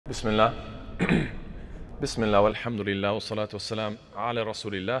Bismillah. Bismillah walhamdulillah wa salatu wassalam ala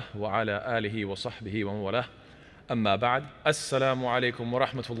rasulillah wa ala alihi wa sahbihi wa mawalah. Amma ba'd. Assalamu alaikum wa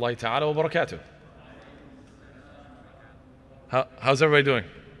rahmatullahi ta'ala wa barakatuh. How's everybody doing?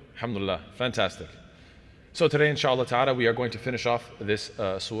 Alhamdulillah. Fantastic. So today, inshallah ta'ala, we are going to finish off this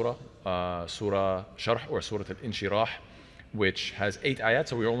surah, Surah Sharh or Surah Al-Inshirah, which has 8 ayat.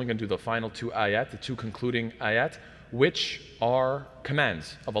 So we're only going to do the final 2 ayat, the 2 concluding ayat, which are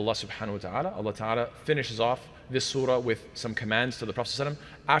commands of Allah subhanahu wa ta'ala. Allah ta'ala finishes off this surah with some commands to the Prophet ﷺ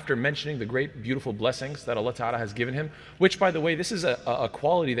after mentioning the great beautiful blessings that Allah ta'ala has given him, which, by the way, this is a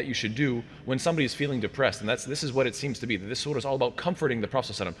quality that you should do when somebody is feeling depressed, and this is what it seems to be, that this surah is all about comforting the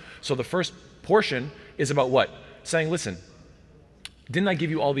Prophet ﷺ. So the first portion is about what? Saying, listen, didn't I give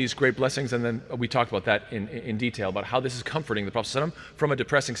you all these great blessings? And then we talked about that in detail, about how this is comforting the Prophet ﷺ from a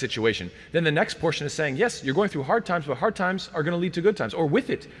depressing situation. Then the next portion is saying, yes, you're going through hard times, but hard times are going to lead to good times. Or with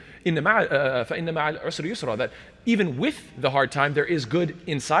it, فَإِنَّ مَعَ الْعُسْرِ يُسْرًا, that even with the hard time, there is good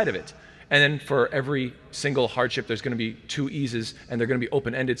inside of it. And then for every single hardship, there's going to be 2 eases, and they're going to be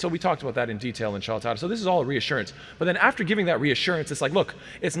open-ended. So we talked about that in detail, inshallah. So this is all a reassurance. But then after giving that reassurance, it's like, look,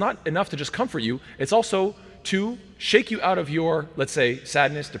 it's not enough to just comfort you. It's also to shake you out of your, let's say,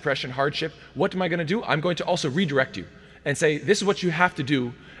 sadness, depression, hardship. What am I going to do? I'm going to also redirect you and say, this is what you have to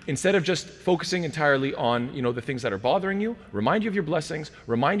do. Instead of just focusing entirely on, the things that are bothering you, remind you of your blessings,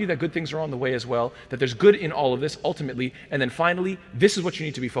 remind you that good things are on the way as well, that there's good in all of this ultimately, and then finally, this is what you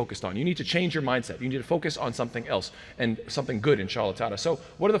need to be focused on. You need to change your mindset. You need to focus on something else and something good, inshallah ta'ala. So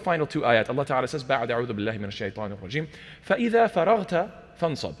what are the final 2 ayat? Allah ta'ala says, بَعْدَ أَعُوذُ بِاللَّهِ مِنَ الشَّيْطَانِ الرَّجِيمِ فَإِذَا فَرَغْتَ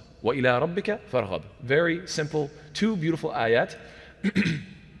فَانْصَبْ وَإِلَىٰ رَبِّكَ فَارْغَبْ. Very simple, 2 beautiful ayat.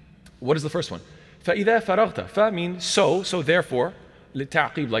 What is the first one? فَإِذَا فَرَغْتَ. Fa means so therefore.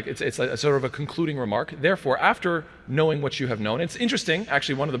 لِتَعْقِيب, like it's a sort of a concluding remark. Therefore, after knowing what you have known, it's interesting,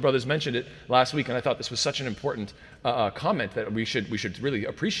 actually one of the brothers mentioned it last week, and I thought this was such an important comment that we should really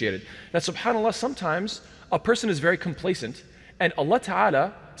appreciate it, that subhanAllah, sometimes a person is very complacent, and Allah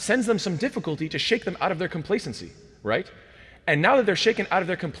Ta'ala sends them some difficulty to shake them out of their complacency, right? And now that they're shaken out of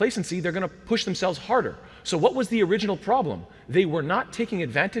their complacency, they're going to push themselves harder. So what was the original problem? They were not taking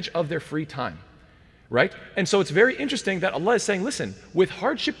advantage of their free time. Right? And so it's very interesting that Allah is saying, listen, with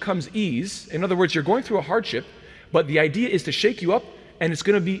hardship comes ease. In other words, you're going through a hardship, but the idea is to shake you up, and it's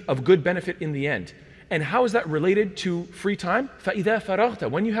going to be of good benefit in the end. And how is that related to free time? فَإِذَا فَرَغْتَ.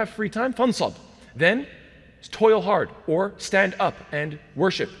 When you have free time, فَانْصَبْ. Then toil hard, or stand up and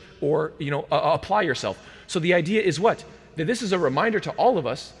worship, or apply yourself. So the idea is what? That this is a reminder to all of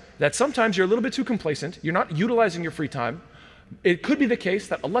us that sometimes you're a little bit too complacent, you're not utilizing your free time. It could be the case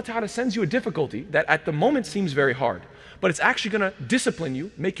that Allah Ta'ala sends you a difficulty that at the moment seems very hard, but it's actually going to discipline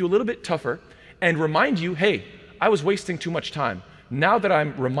you, make you a little bit tougher, and remind you, hey, I was wasting too much time. Now that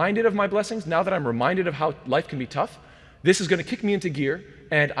I'm reminded of my blessings, now that I'm reminded of how life can be tough, this is going to kick me into gear,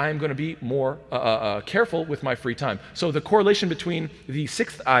 and I'm going to be more careful with my free time. So the correlation between the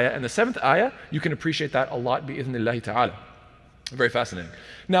 6th ayah and the 7th ayah, you can appreciate that a lot, bi'idhnillahi ta'ala. Very fascinating.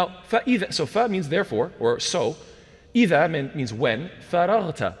 Now, so fa means therefore, or so. إِذَا means when.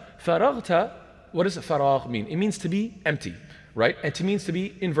 فَرَغْتَ. فَرَغْتَ, what does faragh mean? It means to be empty, right? And it means to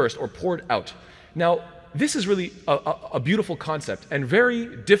be inversed or poured out. Now, this is really a beautiful concept and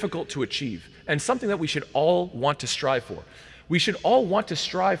very difficult to achieve, and something that we should all want to strive for. We should all want to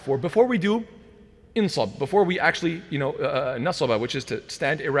strive for, before we do insab, before we actually, nasaba, which is to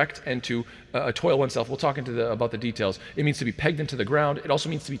stand erect and to toil oneself. We'll talk about the details. It means to be pegged into the ground. It also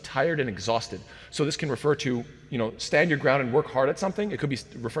means to be tired and exhausted. So this can refer to, stand your ground and work hard at something. It could be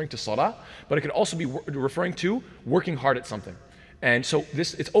referring to salah, but it could also be referring to working hard at something. And so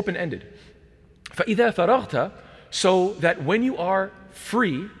it's open-ended. فَإِذَا فَرَغْتَ, so that when you are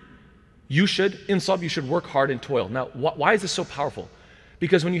free, you should work hard and toil. Now, why is this so powerful?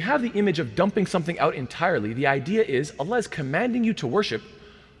 Because when you have the image of dumping something out entirely, the idea is Allah is commanding you to worship,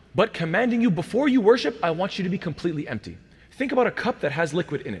 but commanding you before you worship, I want you to be completely empty. Think about a cup that has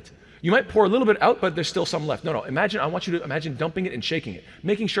liquid in it. You might pour a little bit out, but there's still some left. No, I want you to imagine dumping it and shaking it,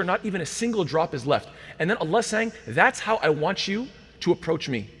 making sure not even a single drop is left. And then Allah saying, that's how I want you to approach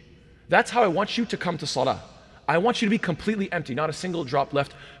me. That's how I want you to come to salah. I want you to be completely empty, not a single drop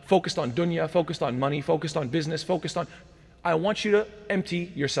left, focused on dunya, focused on money, focused on business, I want you to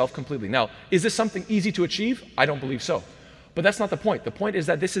empty yourself completely. Now, is this something easy to achieve? I don't believe so. But that's not the point. The point is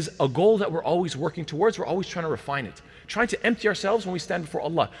that this is a goal that we're always working towards. We're always trying to refine it, trying to empty ourselves when we stand before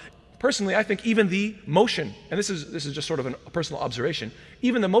Allah. Personally, I think even the motion, and this is just sort of a personal observation,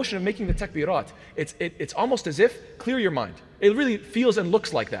 even the motion of making the takbirat, it's almost as if, clear your mind. It really feels and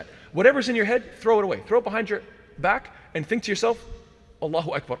looks like that. Whatever's in your head, throw it away. Throw it behind your back and think to yourself,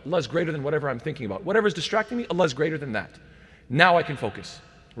 Allahu Akbar. Allah is greater than whatever I'm thinking about. Whatever is distracting me, Allah is greater than that. Now I can focus,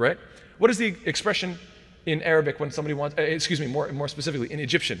 right? What is the expression in Arabic when somebody wants, more specifically in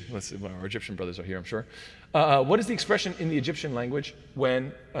Egyptian? Our Egyptian brothers are here, I'm sure. What is the expression in the Egyptian language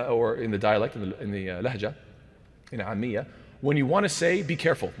when, or in the dialect, in the lahja, in Ammiya, when you want to say, be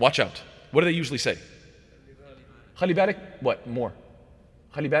careful, watch out? What do they usually say? Khali balik, what? More.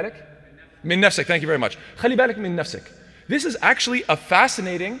 Khali balik? Min nafsik, thank you very much. Khali balik min nafsik. This is actually a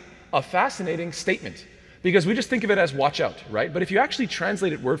fascinating statement, because we just think of it as watch out, right? But if you actually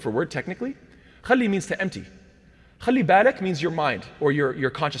translate it word for word technically, khali means to empty. Khali balik means your mind, or your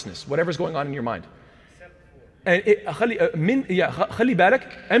consciousness, whatever's going on in your mind. And khali balik,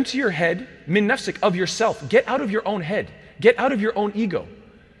 empty your head, min nafsik, of yourself. Get out of your own head. Get out of your own ego.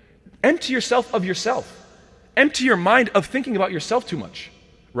 Empty yourself of yourself. Empty your mind of thinking about yourself too much,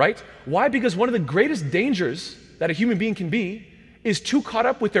 right? Why? Because one of the greatest dangers that a human being can be is too caught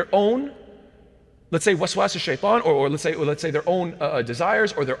up with their own, let's say waswas shaitan, or let's say their own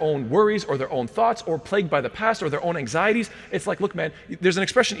desires, or their own worries, or their own thoughts, or plagued by the past, or their own anxieties. It's like, look man, there's an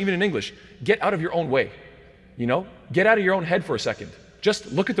expression even in English, get out of your own way, you know? Get out of your own head for a second.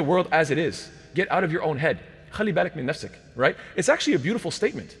 Just look at the world as it is. Get out of your own head. Khali balik min nafsik, right? It's actually a beautiful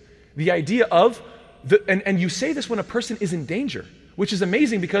statement. The idea of, and you say this when a person is in danger, which is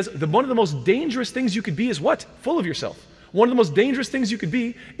amazing, because one of the most dangerous things you could be is what? Full of yourself. One of the most dangerous things you could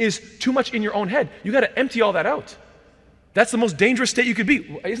be is too much in your own head. You got to empty all that out. That's the most dangerous state you could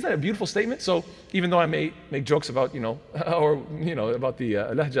be. Isn't that a beautiful statement? So even though I may make jokes about, about the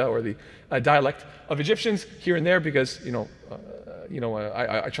lahja or the dialect of Egyptians here and there, because,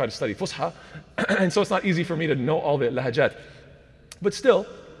 I try to study Fusha, and so it's not easy for me to know all the lahajat. But still,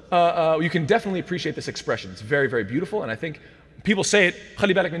 you can definitely appreciate this expression. It's very, very beautiful, and I think people say it,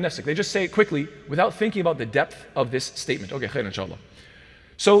 khali balik min nafsik. They just say it quickly without thinking about the depth of this statement. Okay, khair inshallah.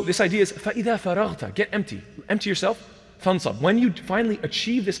 So this idea is, فَإِذَا فَرَغْتَ, get empty. Empty yourself, fansab. When you finally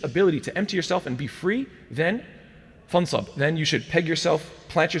achieve this ability to empty yourself and be free, then fansab. Then you should peg yourself,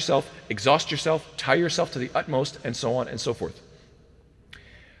 plant yourself, exhaust yourself, tire yourself to the utmost, and so on and so forth.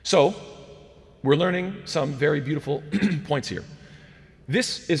 So, we're learning some very beautiful points here.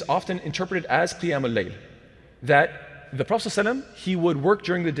 This is often interpreted as Qiyam al-Layl, that the Prophet ﷺ, he would work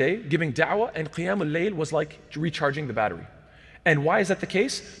during the day giving da'wah, and Qiyam al-Layl was like recharging the battery. And why is that the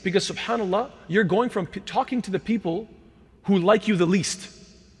case? Because subhanAllah, you're going from talking to the people who like you the least,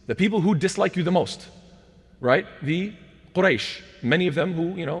 the people who dislike you the most, right? The Quraysh, many of them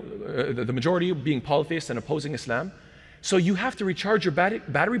who, the majority being polytheists and opposing Islam. So you have to recharge your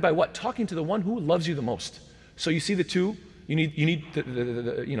battery by what? Talking to the one who loves you the most. So you see the two. You need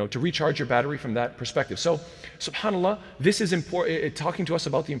to recharge your battery from that perspective. So, subhanAllah, this is important, talking to us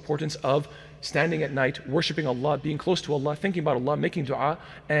about the importance of standing at night, worshiping Allah, being close to Allah, thinking about Allah, making dua,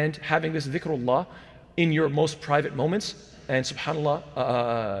 and having this dhikrullah in your most private moments. And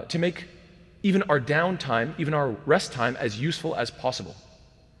subhanAllah, to make even our downtime, even our rest time, as useful as possible.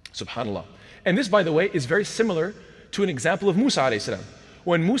 Subhanallah. And this, by the way, is very similar to an example of Musa alayhi salam.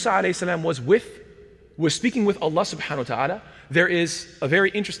 When Musa alayhi salam was speaking with Allah subhanahu wa ta'ala, there is a very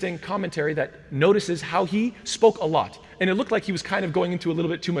interesting commentary that notices how he spoke a lot. And it looked like he was kind of going into a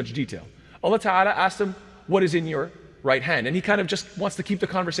little bit too much detail. Allah ta'ala asked him, what is in your right hand? And he kind of just wants to keep the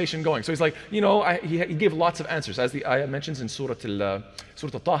conversation going. So he's like, he gave lots of answers. As the ayah mentions in Surah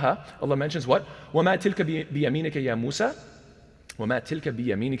Al-Taha, Allah mentions what? وَمَا تِلْكَ بِيَمِينِكَ يَا مُوسَى وَمَا تِلْكَ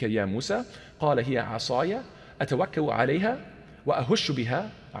بِيَمِينِكَ يَا مُوسَى قَالَ هِيَ عَصَايَ أَتَوَكَّأُ عَلَيْهَا وَأَهُشُّ بِهَا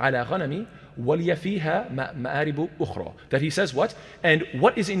عَلَى غَنَمِي وَلِيَ فِيهَا مَآرِبُ أُخْرَى. That he says what? And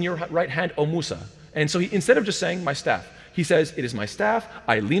what is in your right hand, O Musa? And so instead of just saying my staff, he says, it is my staff,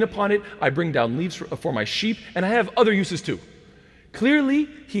 I lean upon it, I bring down leaves for my sheep, and I have other uses too. Clearly,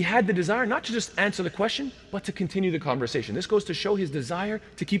 he had the desire not to just answer the question, but to continue the conversation. This goes to show his desire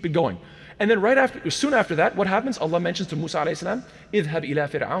to keep it going. And then soon after that, what happens? Allah mentions to Musa alayhi salam, اذهب إلى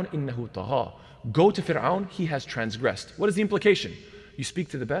فرعون إنه طغى. Go to Fir'aun, he has transgressed. What is the implication? You speak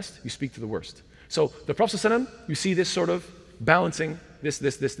to the best, you speak to the worst. So the Prophet ﷺ, you see this sort of balancing, this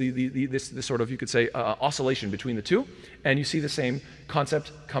sort of, you could say, oscillation between the two, and you see the same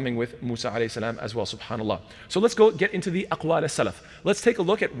concept coming with Musa alayhi salam as well, subhanallah. So let's go get into the aqwal as-salaf. Let's take a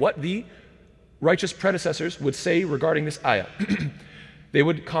look at what the righteous predecessors would say regarding this ayah. They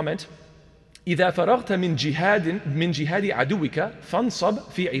would comment, إِذَا فَرَغْتَ مِنْ جِهَادِ عَدُوِّكَ فَانْصَبْ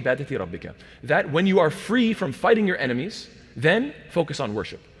فِي عِبَادَةِ رَبِّكَ. That when you are free from fighting your enemies, then focus on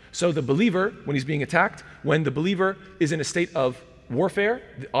worship. So the believer, when he's being attacked, when the believer is in a state of warfare,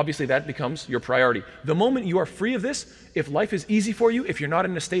 obviously that becomes your priority. The moment you are free of this, if life is easy for you, if you're not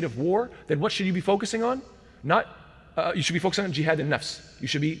in a state of war, then what should you be focusing on? Not you should be focusing on jihad and nafs. You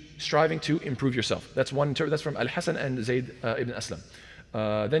should be striving to improve yourself. That's one. That's from Al-Hasan and Zayd ibn Aslam.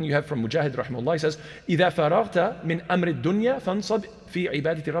 Then you have from Mujahid rahimahullah, he says, إِذَا فَرَغْتَ مِنْ أَمْرِ الدُّنْيَا فَانْصَبْ فِي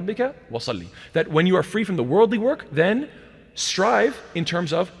عِبَادَةِ رَبِّكَ وَصَلِّ. That when you are free from the worldly work, then strive in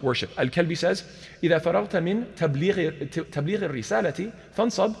terms of worship. Al-Kalbi says, إِذَا فَرَغْتَ مِنْ تَبْلِيغِ الرِّسَالَةِ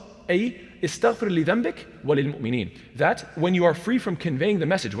فَانْصَبْ أي استغفر لذنبك وللمؤمنين. That when you are free from conveying the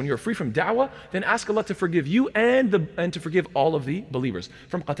message, when you are free from da'wah, then ask Allah to forgive you and to forgive all of the believers.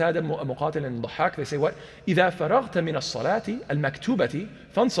 From Qatada, Muqatil and Dhahak, they say what? إذا فرغت من الصلاة المكتوبة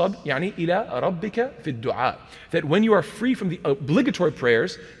فانصب يعني إلى ربك في الدعاء. That when you are free from the obligatory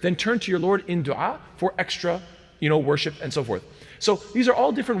prayers, then turn to your Lord in dua for extra, worship and so forth. So these are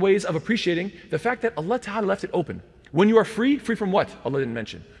all different ways of appreciating the fact that Allah Ta'ala left it open. When you are free from what? Allah didn't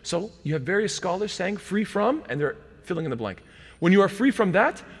mention. So you have various scholars saying free from, and they're filling in the blank. When you are free from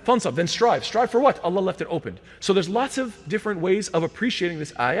that, fansab, then strive. Strive for what? Allah left it open. So there's lots of different ways of appreciating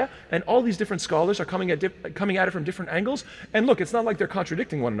this ayah, and all these different scholars are coming at it from different angles. And look, it's not like they're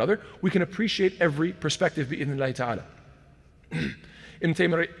contradicting one another. We can appreciate every perspective bi'idhnillahi ta'ala. Ibn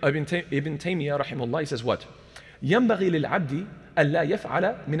Taymiyyah rahimahullah says what? ينبغي للعبد ألا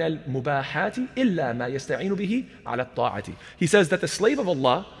يفعل من المباحات إلا ما يستعين به على الطاعة. He says that the slave of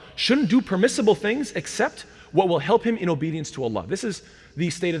Allah shouldn't do permissible things except what will help him in obedience to Allah. This is the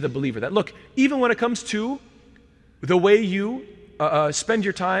state of the believer. That look, even when it comes to the way you spend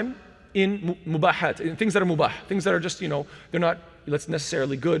your time in mubahat, in things that are mubah, things that are just, they're not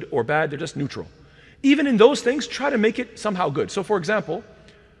necessarily good or bad, they're just neutral. Even in those things, try to make it somehow good. So for example,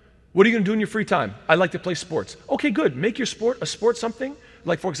 what are you going to do in your free time? I like to play sports. Okay, good. Make your sport a sport something.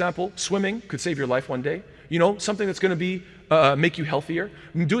 Like for example, swimming could save your life one day. Something that's going to be make you healthier.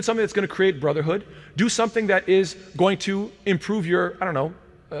 Do it something that's going to create brotherhood. Do something that is going to improve your,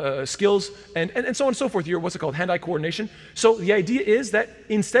 skills and so on and so forth. Your, hand-eye coordination. So the idea is that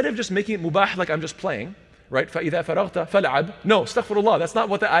instead of just making it mubah, like I'm just playing, right? فَإِذَا فَرَغْتَ فَلْعَبْ. No, astaghfirullah. That's not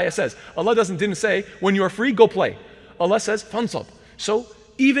what the ayah says. Allah didn't say, when you are free, go play. Allah says, fansab. So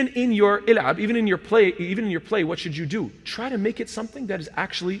even in your il'ab, even in your play, what should you do? Try to make it something that is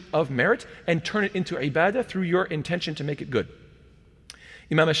actually of merit and turn it into ibadah through your intention to make it good.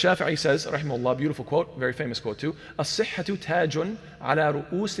 Imam al-Shafi'i says, rahimahullah, beautiful quote, very famous quote too, الصحة تاج على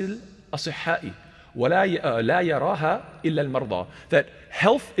رؤوس الأصحاء ولا يراها إلا المرضى. That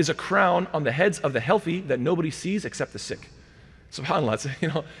health is a crown on the heads of the healthy that nobody sees except the sick.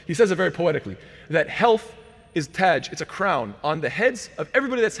 SubhanAllah, he says it very poetically, that health is taj, it's a crown on the heads of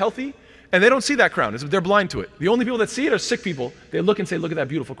everybody that's healthy, and they don't see that crown. They're blind to it. The only people that see it are sick people. They look and say, look at that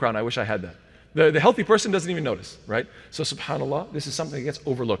beautiful crown, I wish I had that. The healthy person doesn't even notice, right? So subhanAllah, this is something that gets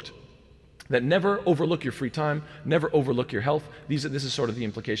overlooked. That never overlook your free time, never overlook your health. This is sort of the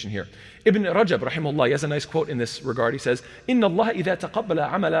implication here. Ibn Rajab, rahimahullah, he has a nice quote in this regard. He says, إِنَّ اللَّهَ إِذَا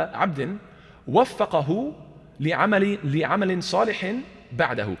تَقَبَّلَ عَمَلَ عَبْدٍ وَفَّقَهُ لِعَمَلٍ صَالِحٍ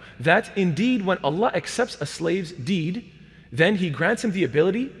بَعْدَهُ. That indeed when Allah accepts a slave's deed, then He grants him the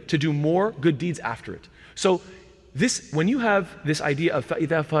ability to do more good deeds after it. So when you have this idea of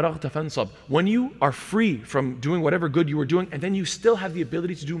فَإِذَا فَرَغْتَ فَانْصَبْ, when you are free from doing whatever good you were doing and then you still have the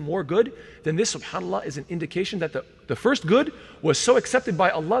ability to do more good, then this subhanAllah is an indication that the first good was so accepted by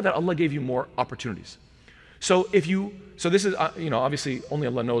Allah that Allah gave you more opportunities. So this is, obviously only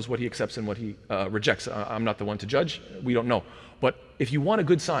Allah knows what He accepts and what He rejects. I'm not the one to judge, we don't know. But if you want a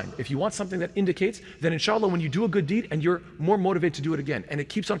good sign, if you want something that indicates, then inshallah when you do a good deed and you're more motivated to do it again, and it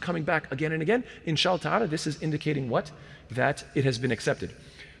keeps on coming back again and again, inshallah ta'ala, this is indicating what? That it has been accepted.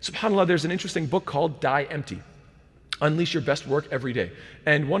 SubhanAllah, there's an interesting book called Die Empty. Unleash your best work every day.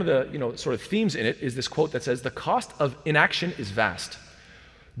 And one of the sort of themes in it is this quote that says, the cost of inaction is vast.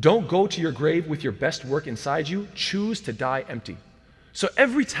 Don't go to your grave with your best work inside you. Choose to die empty. So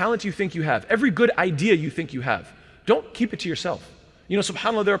every talent you think you have, every good idea you think you have, don't keep it to yourself.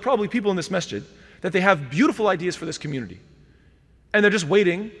 SubhanAllah, there are probably people in this masjid that they have beautiful ideas for this community. And they're just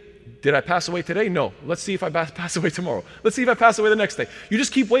waiting. Did I pass away today? No. Let's see if I pass away tomorrow. Let's see if I pass away the next day. You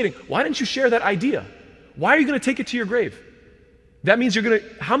just keep waiting. Why didn't you share that idea? Why are you going to take it to your grave? That means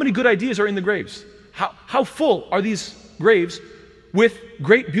how many good ideas are in the graves? How full are these graves with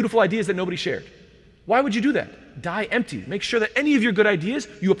great, beautiful ideas that nobody shared? Why would you do that? Die empty. Make sure that any of your good ideas,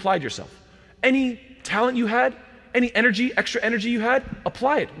 you applied yourself. Any talent you had, any energy, extra energy you had,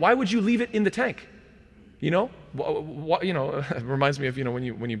 apply it. Why would you leave it in the tank? It reminds me of,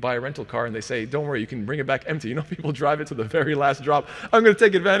 when you buy a rental car and they say, don't worry, you can bring it back empty. People drive it to the very last drop. I'm going to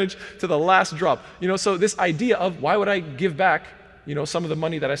take advantage to the last drop. So this idea of why would I give back, some of the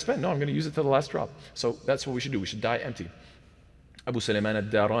money that I spent? No, I'm going to use it to the last drop. So that's what we should do. We should die empty. Abu Sulaiman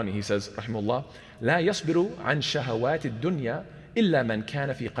al-Darani, he says, rahimahullah, لا يصبر عن شهوات الدنيا إلا من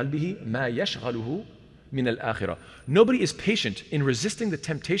كان في قلبه ما يشغله من الآخرة. Nobody is patient in resisting the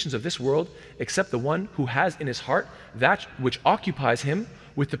temptations of this world except the one who has in his heart that which occupies him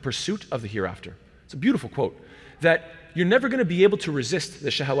with the pursuit of the hereafter. It's a beautiful quote, that you're never going to be able to resist the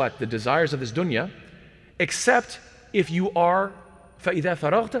shahawat, the desires of this dunya, except if you are فَإِذَا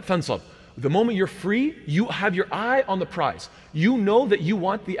فَرَغْتَ فَانْصَبْ. The moment you're free, you have your eye on the prize. You know that you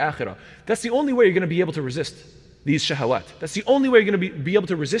want the akhirah. That's the only way you're going to be able to resist these shahawat. That's the only way you're going to be able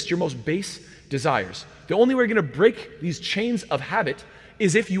to resist your most base desires. The only way you're going to break these chains of habit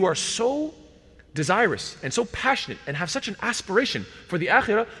is if you are so desirous and so passionate and have such an aspiration for the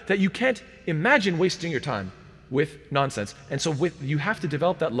akhirah that you can't imagine wasting your time with nonsense. And so you have to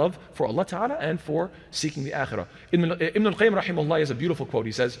develop that love for Allah Ta'ala and for seeking the akhirah. Ibn al-Qayyim rahimahullah has a beautiful quote.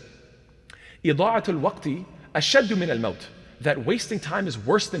 He says, إِضَاعَةُ الْوَقْتِ أَشَدُّ مِنَ الْمَوْتِ. That wasting time is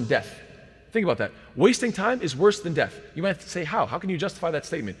worse than death. Think about that. Wasting time is worse than death. You might say, how? How can you justify that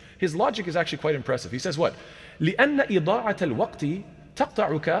statement? His logic is actually quite impressive. He says what? لِأَنَّ إِضَاعَةَ الْوَقْتِ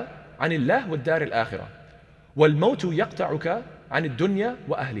تَقْطَعُكَ عَنِ اللَّهِ وَالدَّارِ الْآخِرَةِ وَالْمَوْتُ يَقْطَعُكَ عَنِ الدُّنْيَا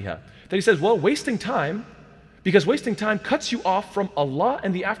وَأَهْلِهَا. That he says, well, wasting time, because wasting time cuts you off from Allah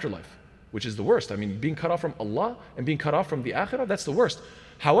and the afterlife, which is the worst. I mean, being cut off from Allah and being cut off from the akhirah, that's the worst.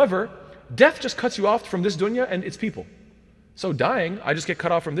 However, death just cuts you off from this dunya and its people. So dying, I just get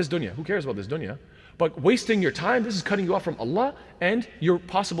cut off from this dunya. Who cares about this dunya? But wasting your time, this is cutting you off from Allah and your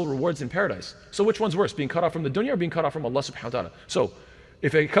possible rewards in paradise. So which one's worse, being cut off from the dunya or being cut off from Allah subhanahu wa ta'ala? So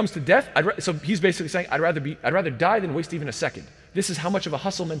if it comes to death, so he's basically saying, I'd rather die than waste even a second. This is how much of a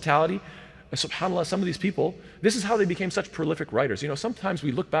hustle mentality. SubhanAllah, some of these people, this is how they became such prolific writers. You know, sometimes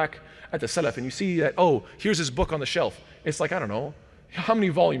we look back at the Salaf and you see that, oh, here's this book on the shelf. It's like, I don't know, how many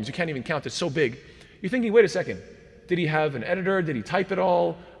volumes? You can't even count. It's so big. You're thinking, wait a second. Did he have an editor? Did he type it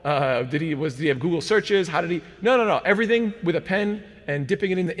all? Did he have Google searches? How did he? No. Everything with a pen and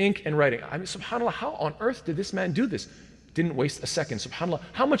dipping it in the ink and writing. I mean, subhanAllah, how on earth did this man do this? Didn't waste a second. SubhanAllah,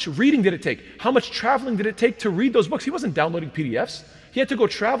 how much reading did it take? How much traveling did it take to read those books? He wasn't downloading PDFs. He had to go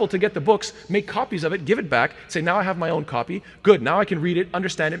travel to get the books, make copies of it, give it back, say, now I have my own copy. Good, now I can read it,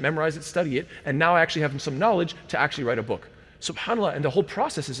 understand it, memorize it, study it, and now I actually have some knowledge to actually write a book. SubhanAllah, and the whole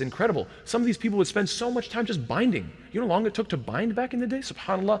process is incredible. Some of these people would spend so much time just binding. You know how long it took to bind back in the day?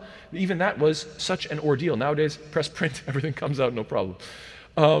 SubhanAllah, even that was such an ordeal. Nowadays, press print, everything comes out, no problem.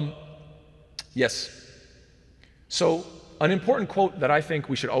 Yes. So, an important quote that I think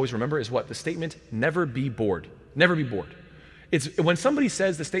we should always remember is what? The statement, never be bored. Never be bored. It's when somebody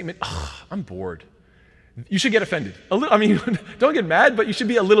says the statement, I'm bored, you should get offended. Don't get mad, but you should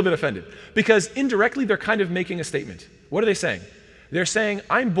be a little bit offended. Because indirectly, they're kind of making a statement. What are they saying? They're saying,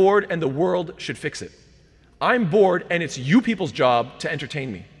 I'm bored and the world should fix it. I'm bored and it's you people's job to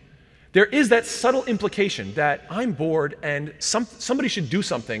entertain me. There is that subtle implication that I'm bored and somebody should do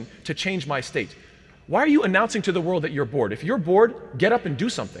something to change my state. Why are you announcing to the world that you're bored? If you're bored, get up and do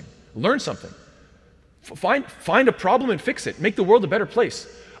something. Learn something. Find a problem and fix it. Make the world a better place.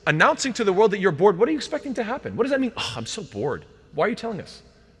 Announcing to the world that you're bored, what are you expecting to happen? What does that mean? I'm so bored. Why are you telling us?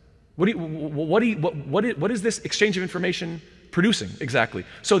 What is this exchange of information producing exactly?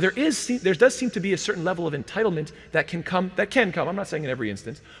 So there does seem to be a certain level of entitlement that can come. I'm not saying in every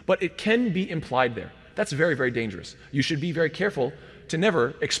instance, but it can be implied there. That's very, very dangerous. You should be very careful to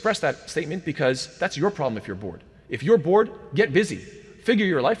never express that statement because that's your problem if you're bored. If you're bored, get busy. Figure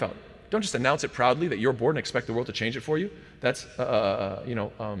your life out. Don't just announce it proudly that you're bored and expect the world to change it for you. That's,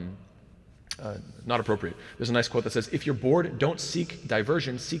 not appropriate. There's a nice quote that says, if you're bored, don't seek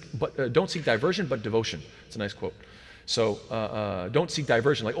diversion, but devotion. It's a nice quote. So don't seek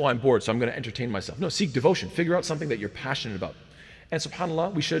diversion, like, I'm bored, so I'm going to entertain myself. No, seek devotion. Figure out something that you're passionate about. And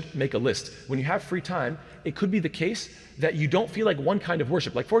subhanAllah, we should make a list. When you have free time, it could be the case that you don't feel like one kind of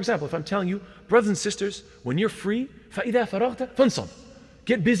worship. Like, for example, if I'm telling you, brothers and sisters, when you're free, فَإِذَا فَرَغْتَ فَانْصَبْ.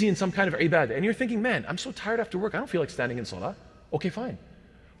 Get busy in some kind of ibadah. And you're thinking, man, I'm so tired after work, I don't feel like standing in salah. Okay, fine.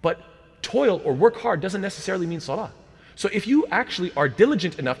 But toil or work hard doesn't necessarily mean salah. So if you actually are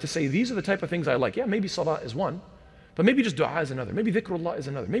diligent enough to say, these are the type of things I like, yeah, maybe salah is one, but maybe just dua is another, maybe dhikrullah is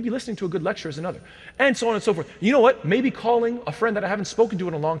another, maybe listening to a good lecture is another, and so on and so forth. You know what? Maybe calling a friend that I haven't spoken to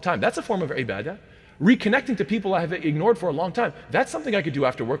in a long time, that's a form of ibadah. Reconnecting to people I have ignored for a long time, that's something I could do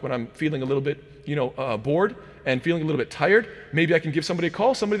after work when I'm feeling a little bit, bored and feeling a little bit tired. Maybe I can give somebody a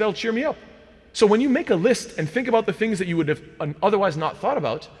call, somebody that'll cheer me up. So when you make a list and think about the things that you would have otherwise not thought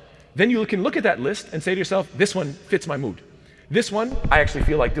about, then you can look at that list and say to yourself, this one fits my mood. This one I actually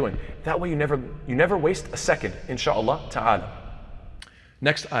feel like doing. That way you never waste a second, inshaAllah ta'ala.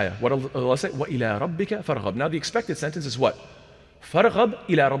 Next ayah, what Allah say? وَإِلَىٰ رَبِّكَ فَارْغَب. Now the expected sentence is what? Farghab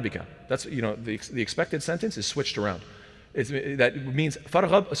ila rabbika. That's, the expected sentence is switched around. That means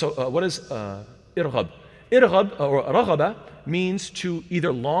farghab. So what is irghab? Irghab or raghaba means to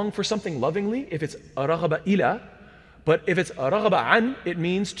either long for something lovingly, if it's raghaba ila, but if it's raghaba an, it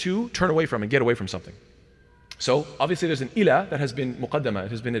means to turn away from and get away from something. So obviously there's an ila that has been muqaddama,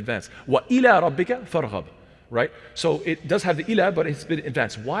 it has been advanced. Wa ila rabbika farghab, right? So it does have the ila, but it's been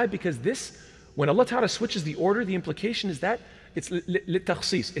advanced. Why? Because this, when Allah Ta'ala switches the order, the implication is that it's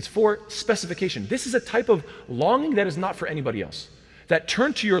litakhsis, it's for specification. This is a type of longing that is not for anybody else. That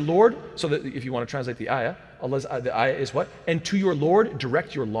turn to your Lord, so that if you want to translate the ayah, the ayah is what? And to your Lord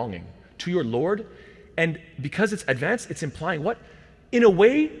direct your longing. To your Lord, and because it's advanced, it's implying what? In a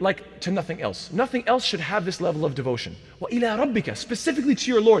way, like to nothing else. Nothing else should have this level of devotion. Wa ila rabbika, specifically to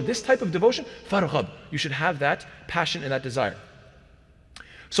your Lord, this type of devotion, farghab. You should have that passion and that desire.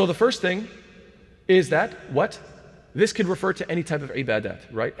 So the first thing is that what? This could refer to any type of ibadat,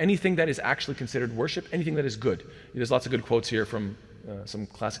 right? Anything that is actually considered worship, anything that is good. There's lots of good quotes here from some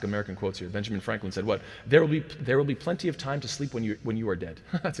classic American quotes here. Benjamin Franklin said, "What? There will be plenty of time to sleep when you are dead."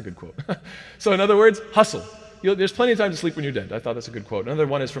 That's a good quote. So in other words, hustle. There's plenty of time to sleep when you're dead. I thought that's a good quote. Another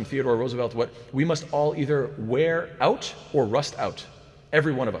one is from Theodore Roosevelt. What? We must all either wear out or rust out.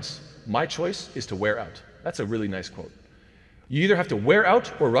 Every one of us. My choice is to wear out. That's a really nice quote. You either have to wear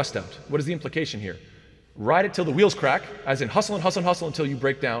out or rust out. What is the implication here? Ride it till the wheels crack, as in hustle and hustle and hustle until you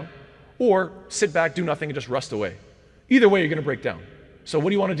break down, or sit back, do nothing, and just rust away. Either way, you're going to break down. So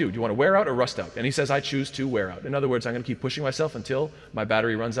what do you want to do? Do you want to wear out or rust out? And he says, I choose to wear out. In other words, I'm going to keep pushing myself until my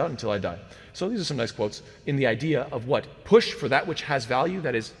battery runs out, until I die. So these are some nice quotes in the idea of what? Push for that which has value,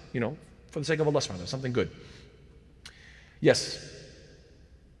 that is, for the sake of Allah subhanahu wa ta'ala, something good. Yes.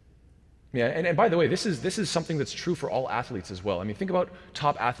 Yeah, and by the way, this is something that's true for all athletes as well. I mean, think about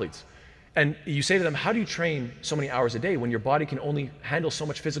top athletes. And you say to them, how do you train so many hours a day when your body can only handle so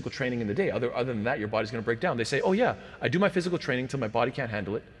much physical training in the day? Other than that, your body's going to break down. They say, oh yeah, I do my physical training until my body can't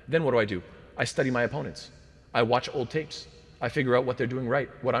handle it. Then what do? I study my opponents. I watch old tapes. I figure out what they're doing right,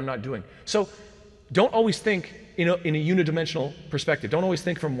 what I'm not doing. So don't always think in a unidimensional perspective. Don't always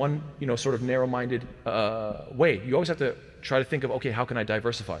think from one sort of narrow-minded way. You always have to try to think of, okay, how can I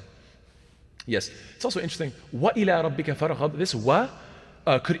diversify? Yes, it's also interesting. Wa ila rabbika farghab. This wa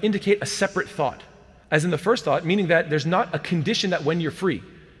could indicate a separate thought. As in the first thought, meaning that there's not a condition that when you're free.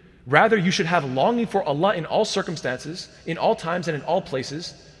 Rather, you should have longing for Allah in all circumstances, in all times and in all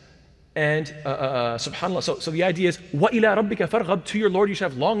places. And subhanAllah, so the idea is, wa ila rabbika farghab, to your Lord you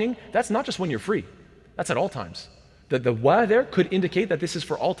should have longing. That's not just when you're free. That's at all times. The wa there could indicate that this is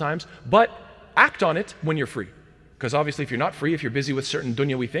for all times, but act on it when you're free. Because obviously if you're not free, if you're busy with certain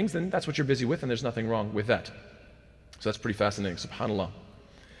dunyawi things, then that's what you're busy with and there's nothing wrong with that. So that's pretty fascinating, subhanAllah.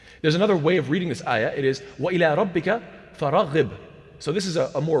 There's another way of reading this ayah. It is wa ila rabbika faraghib. So this is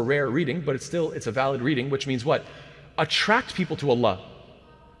a more rare reading, but it's a valid reading, which means what? Attract people to Allah.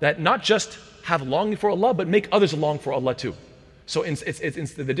 That not just have longing for Allah, but make others long for Allah too. So it's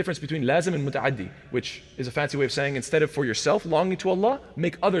the difference between lazim and muta'addi, which is a fancy way of saying instead of for yourself longing to Allah,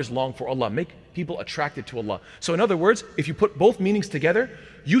 make others long for Allah. Make people attracted to Allah. So in other words, if you put both meanings together,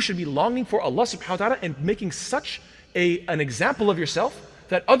 you should be longing for Allah subhanahu wa ta'ala and making such an example of yourself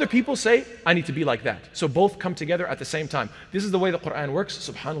that other people say, I need to be like that. So both come together at the same time. This is the way the Quran works,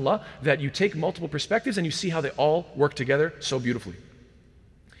 subhanAllah, that you take multiple perspectives and you see how they all work together so beautifully.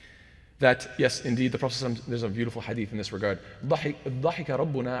 That, yes, indeed, the Prophet, there's a beautiful hadith in this regard. ضحك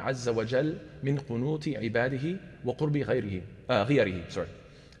ربنا عز وجل من قنوت عباده وقرب غيره. Sorry.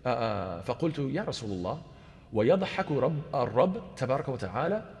 فقلت يا رسول الله ويضحك الرب تبارك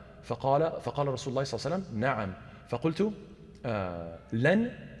وتعالى فقال رسول الله صلى الله عليه وسلم نعم فقلت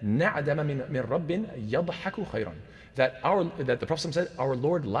لن نعدم من رب يضحك خيرا. That the Prophet said, our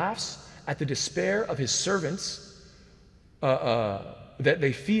Lord laughs at the despair of his servants, that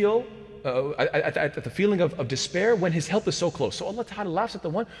they feel at the feeling of despair when his help is so close. So Allah Ta'ala laughs at the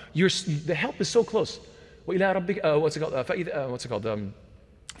one, the help is so close. What's it called?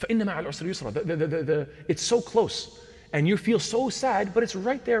 فَإِنَّ مَعَ الْعُسْرِ يُسْرًا. It's so close. And you feel so sad, but it's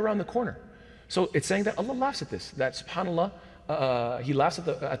right there around the corner. So it's saying that Allah laughs at this. That subhanAllah, He laughs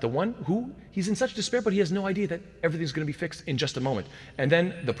at the one who, he's in such despair, but he has no idea that everything's going to be fixed in just a moment. And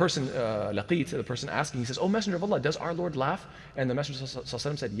then the person, laqit, the person asking, he says, oh Messenger of Allah, does our Lord laugh? And the Messenger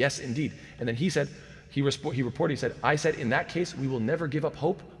said, yes, indeed. And then he said, he said, I said, in that case, we will never give up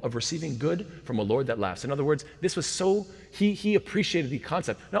hope of receiving good from a Lord that laughs. In other words, this was so, he appreciated the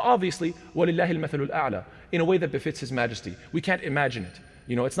concept. Now obviously, وَلِلَّهِ الْمَثَلُ الْأَعْلَى, in a way that befits His Majesty. We can't imagine it.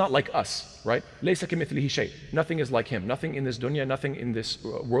 It's not like us, right? لَيْسَ كَمِثْلِهِ شَيْءٍ. Nothing is like him. Nothing in this dunya, nothing in this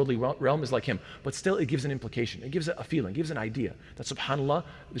worldly realm is like him. But still it gives an implication. It gives a feeling, it gives an idea that subhanAllah,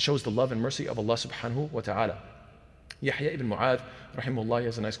 it shows the love and mercy of Allah subhanahu wa ta'ala. Yahya ibn Mu'adh, rahimahullah, he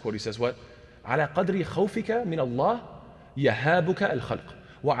has a nice quote. He says what? عَلَى قَدْرِ خَوْفِكَ مِنَ اللَّهِ يَهَابُكَ الْخَلْقِ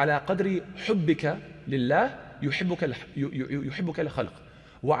وَعَلَى قَدْرِ حُبِّكَ لِلَّهِ يُحِبُّكَ الْخَلْقِ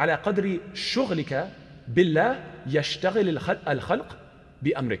وَعَلَى قَدْرِ شُغْلِكَ بِاللَّهِ يَشْتَغِلِ الْخَلْقِ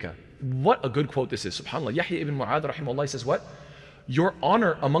بِأَمْرِكَ. What a good quote this is. SubhanAllah. Yahya ibn Mu'adh, rahimahullah, says what? Your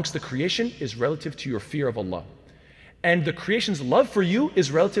honor amongst the creation is relative to your fear of Allah. And the creation's love for you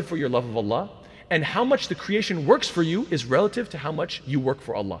is relative for your love of Allah. And how much the creation works for you is relative to how much you work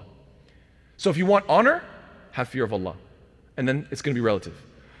for Allah. So if you want honor, have fear of Allah. And then it's going to be relative.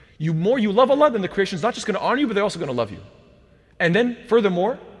 More you love Allah, then the creation is not just going to honor you, but they're also going to love you. And then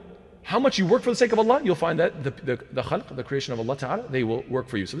furthermore, how much you work for the sake of Allah, you'll find that the khalq, the creation of Allah Ta'ala, they will work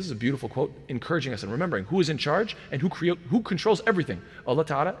for you. So this is a beautiful quote encouraging us and remembering who is in charge and who controls everything. Allah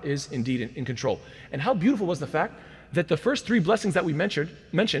Ta'ala is indeed in control. And how beautiful was the fact that the first three blessings that we mentioned,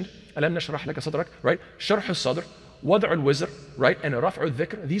 Alam nashrah laka sadrak, right? Sharh al-sadr, Wad' al-wizr, right? And Raf'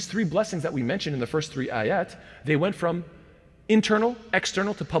 al-dhikr. These three blessings that we mentioned in the first three ayat, they went from internal,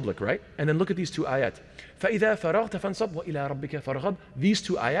 external to public, right? And then look at these two ayat. فَإِذَا فَرَغْتَ فَانْصَبْ وَإِلَىٰ رَبِّكَ فَارْغَبْ. These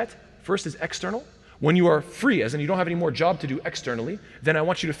two ayat, first is external. When you are free, as in you don't have any more job to do externally, then I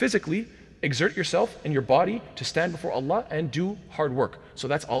want you to physically exert yourself and your body to stand before Allah and do hard work. So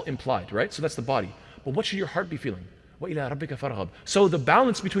that's all implied, right? So that's the body. But what should your heart be feeling? وَإِلَىٰ رَبِّكَ فَارْغَبْ. So the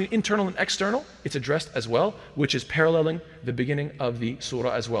balance between internal and external, it's addressed as well, which is paralleling the beginning of the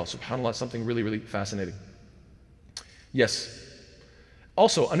surah as well. SubhanAllah, something really, really fascinating. Yes.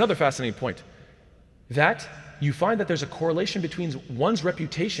 Also, another fascinating point, that you find that there's a correlation between one's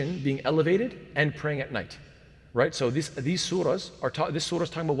reputation being elevated and praying at night, right? So these surahs this surah is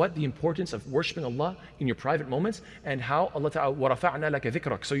talking about what? The importance of worshiping Allah in your private moments and how Allah Ta'ala, وَرَفَعْنَا لَكَ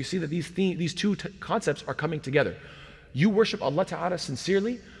ذِكْرَكَ. So you see that these two concepts are coming together. You worship Allah Ta'ala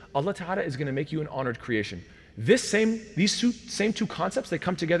sincerely, Allah Ta'ala is going to make you an honored creation. These same two concepts, they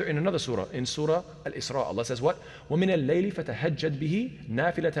come together in another surah, in Surah Al-Isra. Allah says what? وَمِنَ اللَّيْلِ فَتَهَجَّدْ بِهِ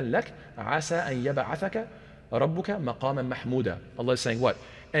نَافِلَةً لَكَ عَسَىٰ أَن يَبْعَثَكَ رَبُّكَ مَقَامًا مَحْمُودًا. Allah is saying what?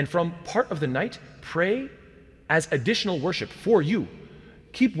 And from part of the night, pray as additional worship for you.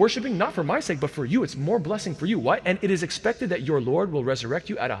 Keep worshiping, not for my sake, but for you. It's more blessing for you. Why? And it is expected that your Lord will resurrect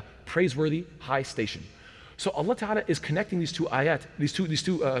you at a praiseworthy high station. So Allah Ta'ala is connecting these two ayat, these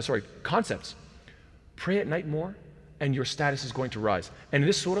two concepts. Pray at night more, and your status is going to rise. And in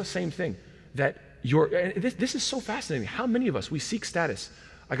this surah, same thing. This is so fascinating. How many of us, we seek status?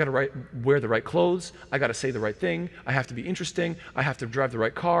 I got to wear the right clothes. I got to say the right thing. I have to be interesting. I have to drive the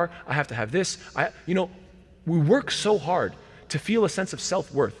right car. I have to have this. We work so hard to feel a sense of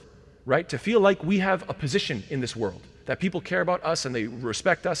self-worth, right? To feel like we have a position in this world, that people care about us and they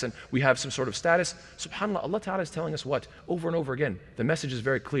respect us and we have some sort of status. SubhanAllah, Allah Ta'ala is telling us what? Over and over again. The message is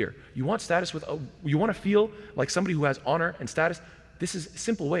very clear. You want status you want to feel like somebody who has honor and status? This is a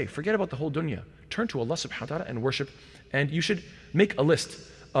simple way. Forget about the whole dunya. Turn to Allah subhanahu wa ta'ala and worship. And you should make a list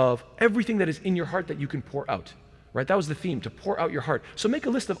of everything that is in your heart that you can pour out, right? That was the theme, to pour out your heart. So make a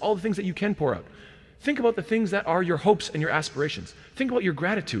list of all the things that you can pour out. Think about the things that are your hopes and your aspirations. Think about your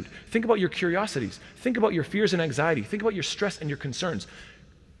gratitude. Think about your curiosities. Think about your fears and anxiety. Think about your stress and your concerns.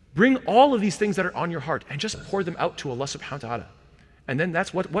 Bring all of these things that are on your heart and just pour them out to Allah subhanahu wa ta'ala. And then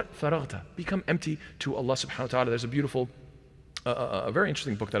that's what faragta. Become empty to Allah subhanahu wa ta'ala. There's a beautiful, a very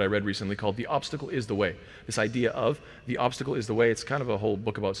interesting book that I read recently called The Obstacle is the Way. This idea of the obstacle is the way. It's kind of a whole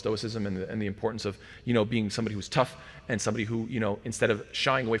book about stoicism and the importance of, being somebody who's tough and somebody who, instead of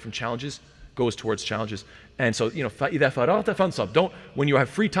shying away from challenges, goes towards challenges. And so, فَإِذَا فَرَغْتَ فَانْصَبْ. When you have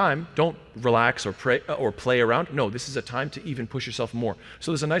free time, don't relax or pray or play around. No, this is a time to even push yourself more.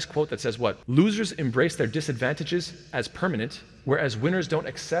 So there's a nice quote that says what? Losers embrace their disadvantages as permanent, whereas winners don't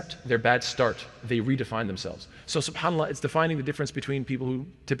accept their bad start. They redefine themselves. So subhanAllah, it's defining the difference between people who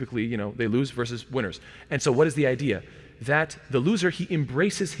typically, they lose versus winners. And so what is the idea? That the loser, he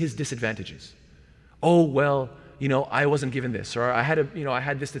embraces his disadvantages. Oh, well, I wasn't given this, or I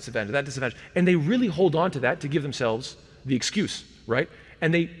had this disadvantage, that disadvantage. And they really hold on to that to give themselves the excuse, right?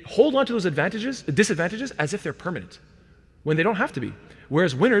 And they hold on to those disadvantages as if they're permanent, when they don't have to be.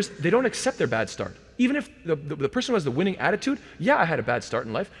 Whereas winners, they don't accept their bad start. Even if the person who has the winning attitude, yeah, I had a bad start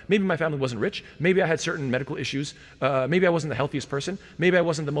in life. Maybe my family wasn't rich. Maybe I had certain medical issues. Maybe I wasn't the healthiest person. Maybe I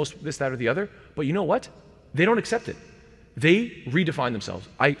wasn't the most this, that, or the other. But you know what? They don't accept it. They redefine themselves.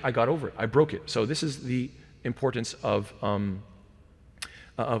 I got over it. I broke it. So this is the importance of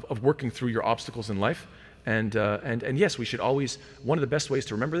working through your obstacles in life. And yes, we should always, one of the best ways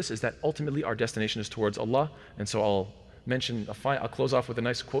to remember this is that ultimately our destination is towards Allah. And so I'll close off with a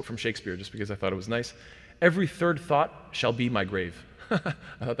nice quote from Shakespeare, just because I thought it was nice. Every third thought shall be my grave. I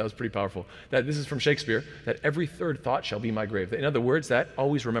thought that was pretty powerful. That this is from Shakespeare, that every third thought shall be my grave. In other words, that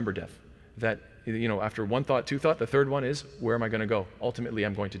always remember death. That, after one thought, two thought, the third one is, where am I going to go? Ultimately,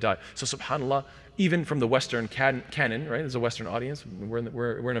 I'm going to die. So subhanAllah, even from the Western canon, right? There's a Western audience.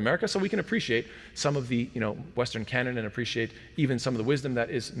 We're in America, so we can appreciate some of the Western canon and appreciate even some of the wisdom that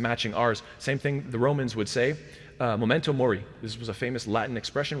is matching ours. Same thing the Romans would say, memento mori. This was a famous Latin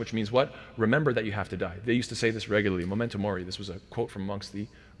expression, which means what? Remember that you have to die. They used to say this regularly, memento mori. This was a quote from amongst the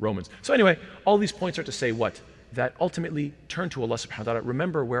Romans. So anyway, all these points are to say what? That ultimately turn to Allah subhanahu wa ta'ala.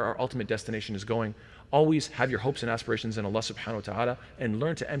 Remember where our ultimate destination is going. Always have your hopes and aspirations in Allah subhanahu wa ta'ala, and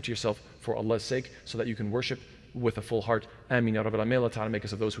learn to empty yourself for Allah's sake so that you can worship with a full heart. Ameen ya Rabbil. May Allah ta'ala make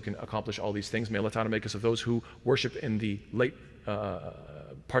us of those who can accomplish all these things. May Allah ta'ala make us of those who worship in the late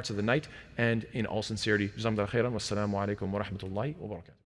parts of the night and in all sincerity. Jazakumullah khairan. Wassalamu alaikum wa rahmatullahi wa barakatuh.